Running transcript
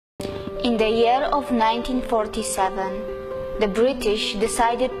In the year of 1947, the British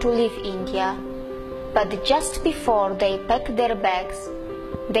decided to leave India, but just before they packed their bags,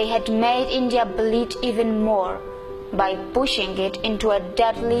 they had made India bleed even more by pushing it into a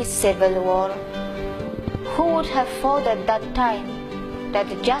deadly civil war. Who would have thought at that time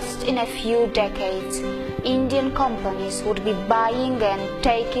that just in a few decades, Indian companies would be buying and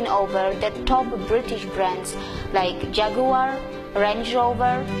taking over the top British brands like Jaguar, Range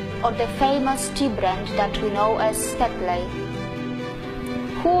Rover, or the famous tea brand that we know as Tetley?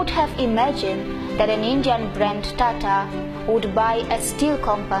 Who would have imagined that an Indian brand Tata would buy a steel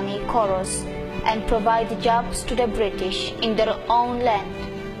company, Corus, and provide jobs to the British in their own land,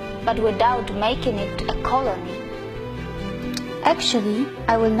 but without making it a colony? Actually,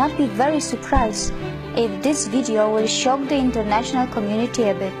 I will not be very surprised if this video will shock the international community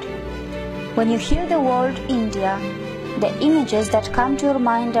a bit. When you hear the word India, the images that come to your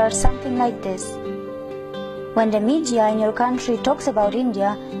mind are something like this. When the media in your country talks about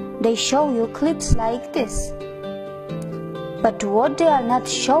India, they show you clips like this. But what they are not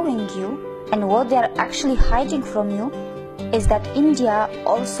showing you, and what they are actually hiding from you, is that India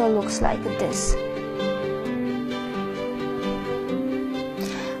also looks like this.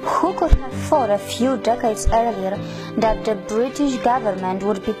 Who could have thought a few decades earlier that the British government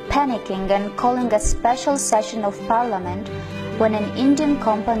would be panicking and calling a special session of Parliament when an Indian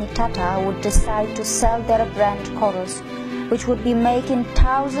company Tata would decide to sell their brand Corus, which would be making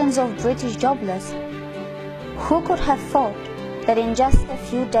thousands of British jobless? Who could have thought that in just a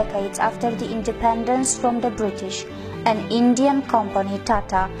few decades after the independence from the British, an Indian company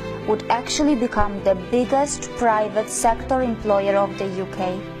Tata would actually become the biggest private sector employer of the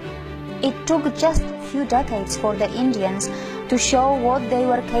UK? It took just a few decades for the Indians to show what they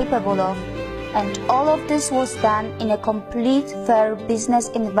were capable of, and all of this was done in a complete fair business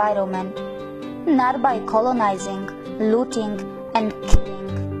environment, not by colonizing, looting and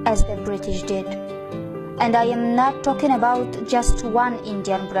killing as the British did. And I am not talking about just one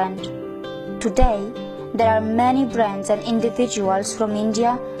Indian brand. Today, there are many brands and individuals from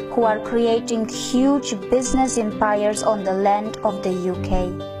India who are creating huge business empires on the land of the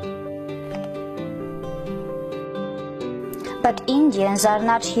UK. But Indians are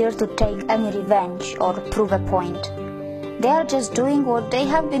not here to take any revenge or prove a point. They are just doing what they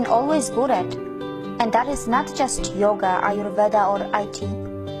have been always good at. And that is not just yoga, Ayurveda or IT.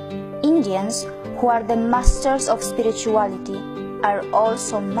 Indians, who are the masters of spirituality, are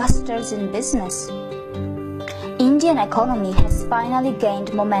also masters in business. Indian economy has finally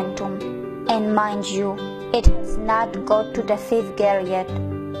gained momentum. And mind you, it has not got to the 5th gear yet.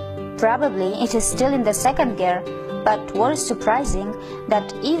 Probably it is still in the 2nd gear. But what is surprising,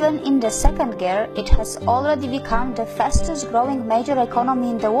 that even in the 2nd gear, it has already become the fastest growing major economy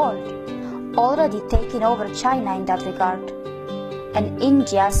in the world, already taking over China in that regard. And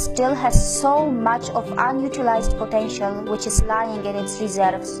India still has so much of unutilized potential which is lying in its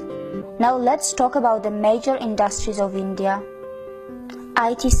reserves. Now let's talk about the major industries of India.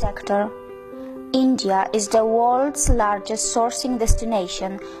 IT sector. India is the world's largest sourcing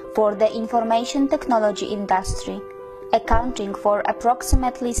destination for the information technology industry, accounting for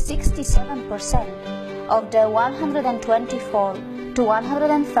approximately 67% of the 124 to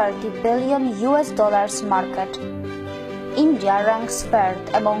 130 billion US dollars market. India ranks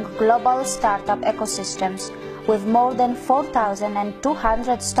 3rd among global startup ecosystems with more than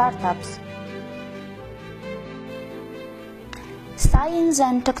 4,200 startups. Science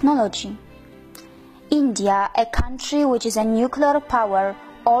and technology. India, a country which is a nuclear power,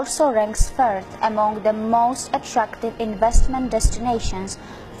 also ranks 3rd among the most attractive investment destinations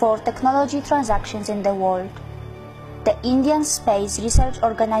for technology transactions in the world. The Indian Space Research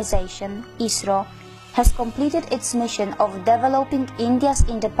Organization, ISRO, has completed its mission of developing India's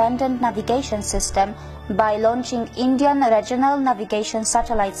independent navigation system by launching Indian Regional Navigation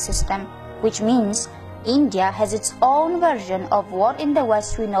Satellite System, which means India has its own version of what in the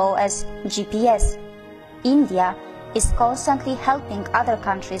West we know as GPS. India is constantly helping other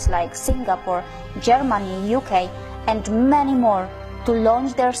countries like Singapore, Germany, UK, and many more to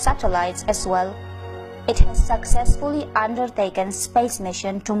launch their satellites as well. It has successfully undertaken space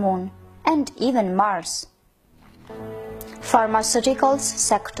mission to Moon and even Mars. Pharmaceuticals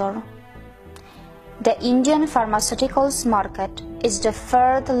sector. The Indian pharmaceuticals market is the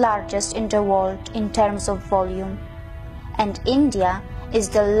 3rd largest in the world in terms of volume, and India is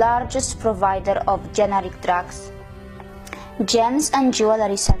the largest provider of generic drugs. Gems and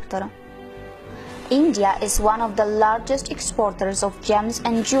jewelry sector. India is one of the largest exporters of gems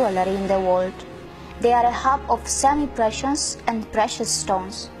and jewelry in the world. They are a hub of semi-precious and precious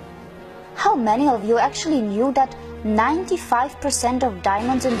stones. How many of you actually knew that 95% of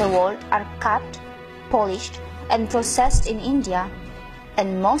diamonds in the world are cut, polished, and processed in India?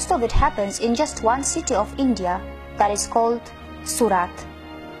 And most of it happens in just one city of India, that is called Surat.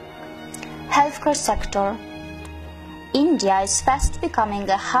 Healthcare sector. India is fast becoming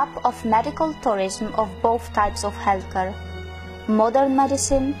a hub of medical tourism of both types of healthcare, modern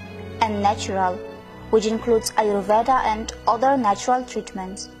medicine and natural, which includes Ayurveda and other natural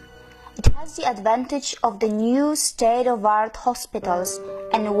treatments. It has the advantage of the new state-of-the-art hospitals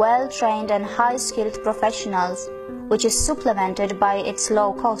and well-trained and high-skilled professionals, which is supplemented by its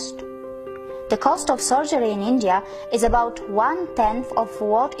low cost. The cost of surgery in India is about 1/10 of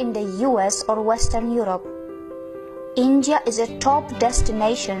what in the US or Western Europe. India is a top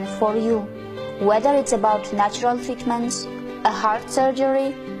destination for you, whether it's about natural treatments, a heart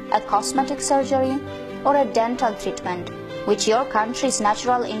surgery, a cosmetic surgery, or a dental treatment, which your country's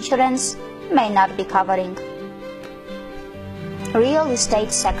natural insurance may not be covering. Real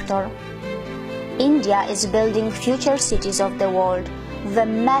estate sector. India is building future cities of the world with a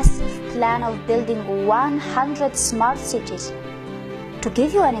massive plan of building 100 smart cities. To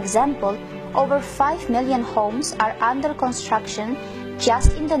give you an example, over 5 million homes are under construction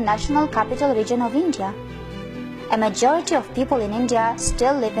just in the national capital region of India. A majority of people in India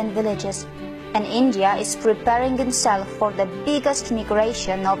still live in villages, and India is preparing itself for the biggest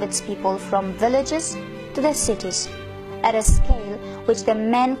migration of its people from villages to the cities, at a scale which the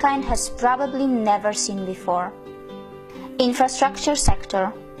mankind has probably never seen before. Infrastructure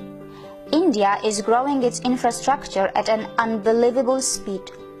sector. India is growing its infrastructure at an unbelievable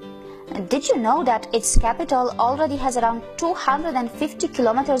speed. Did you know that its capital already has around 250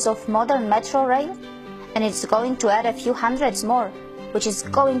 kilometers of modern metro rail? And it's going to add a few hundreds more, which is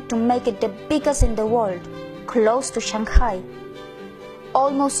going to make it the biggest in the world, close to Shanghai.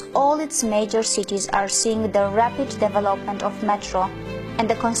 Almost all its major cities are seeing the rapid development of metro, and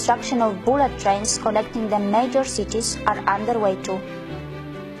the construction of bullet trains connecting the major cities are underway too.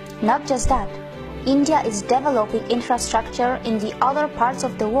 Not just that, India is developing infrastructure in the other parts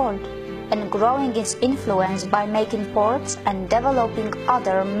of the world and growing its influence by making ports and developing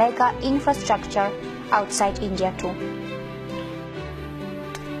other mega infrastructure outside India too.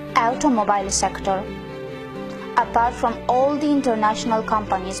 Automobile sector. Apart from all the international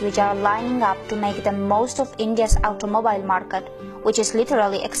companies which are lining up to make the most of India's automobile market, which is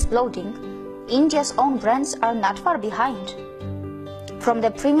literally exploding, India's own brands are not far behind. From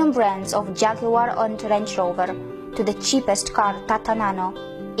the premium brands of Jaguar and Range Rover to the cheapest car Tata Nano,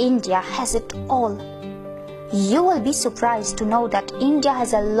 India has it all. You will be surprised to know that India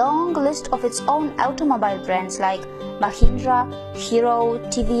has a long list of its own automobile brands like Mahindra, Hero,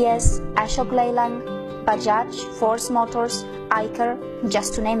 TVS, Ashok Leyland, Bajaj, Force Motors, Eicher,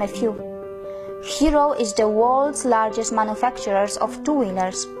 just to name a few. Hero is the world's largest manufacturer of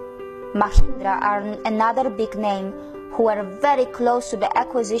two-wheelers. Mahindra are another big name who were very close to the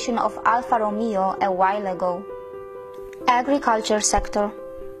acquisition of Alfa Romeo a while ago. Agriculture sector.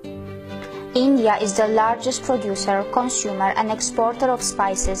 India is the largest producer, consumer and exporter of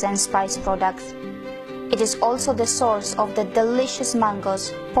spices and spice products. It is also the source of the delicious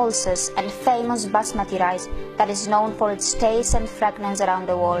mangoes, pulses and famous basmati rice that is known for its taste and fragrance around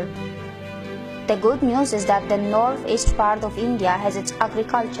the world. The good news is that the northeast part of India has its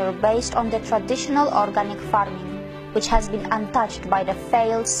agriculture based on the traditional organic farming, which has been untouched by the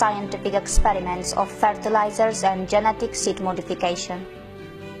failed scientific experiments of fertilizers and genetic seed modification.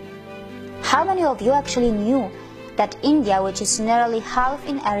 How many of you actually knew that India, which is nearly half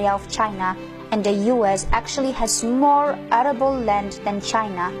in area of China, and the US actually has more arable land than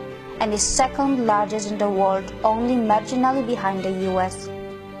China and is second largest in the world, only marginally behind the US?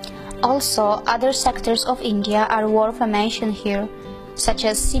 Also, other sectors of India are worth a mention here, such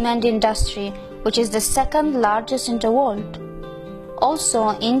as cement industry, which is the second largest in the world.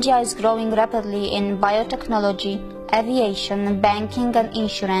 Also, India is growing rapidly in biotechnology, aviation, banking and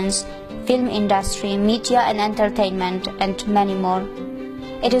insurance, film industry, media and entertainment, and many more.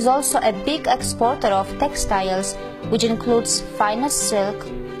 It is also a big exporter of textiles, which includes finest silk,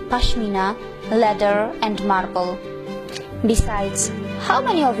 pashmina, leather and marble. Besides, how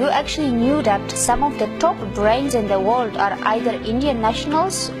many of you actually knew that some of the top brains in the world are either Indian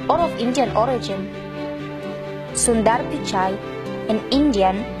nationals or of Indian origin? Sundar Pichai, an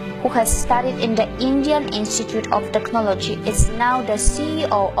Indian who has studied in the Indian Institute of Technology, is now the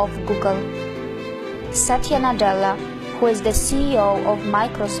CEO of Google. Satya Nadella, who is the CEO of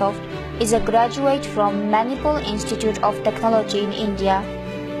Microsoft, is a graduate from Manipal Institute of Technology in India.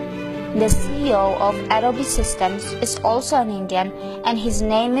 The CEO of Adobe Systems is also an Indian, and his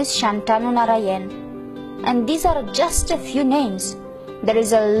name is Shantanu Narayan. And these are just a few names. There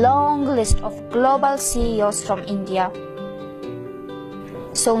is a long list of global CEOs from India.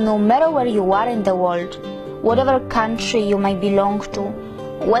 So no matter where you are in the world, whatever country you may belong to,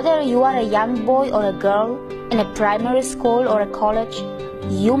 whether you are a young boy or a girl, in a primary school or a college,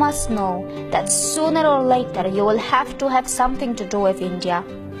 you must know that sooner or later you will have to have something to do with India.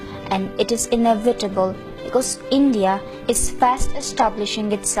 And it is inevitable because India is fast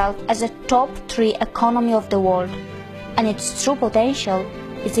establishing itself as a top 3 economy of the world, and its true potential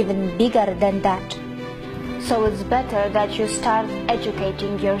is even bigger than that. So it's better that you start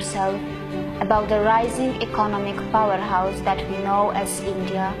educating yourself about the rising economic powerhouse that we know as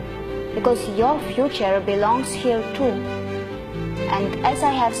India, because your future belongs here too. And as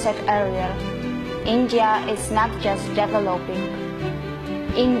I have said earlier, India is not just developing,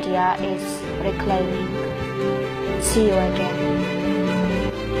 India is reclaiming. See you again.